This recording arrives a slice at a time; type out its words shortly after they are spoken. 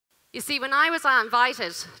You see, when I was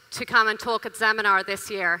invited to come and talk at Zeminar this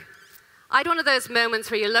year, I had one of those moments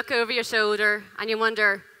where you look over your shoulder and you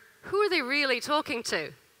wonder, who are they really talking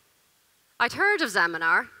to? I'd heard of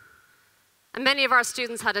Zeminar, and many of our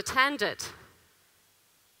students had attended.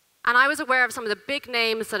 And I was aware of some of the big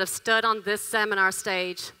names that have stood on this seminar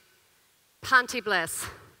stage. Panty Bliss,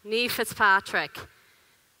 Niamh Fitzpatrick,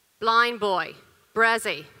 Blind Boy,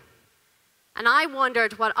 Brezzy. And I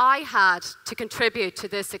wondered what I had to contribute to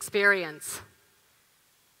this experience.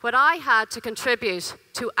 What I had to contribute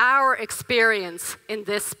to our experience in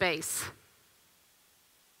this space.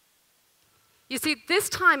 You see, this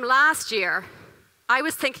time last year, I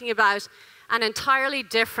was thinking about an entirely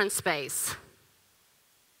different space.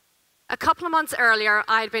 A couple of months earlier,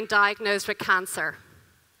 I had been diagnosed with cancer.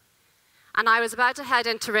 And I was about to head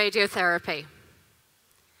into radiotherapy.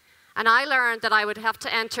 And I learned that I would have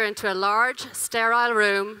to enter into a large, sterile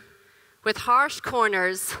room with harsh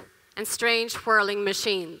corners and strange whirling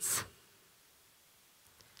machines.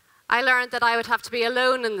 I learned that I would have to be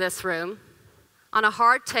alone in this room, on a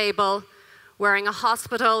hard table, wearing a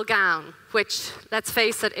hospital gown, which, let's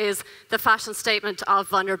face it, is the fashion statement of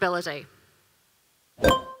vulnerability.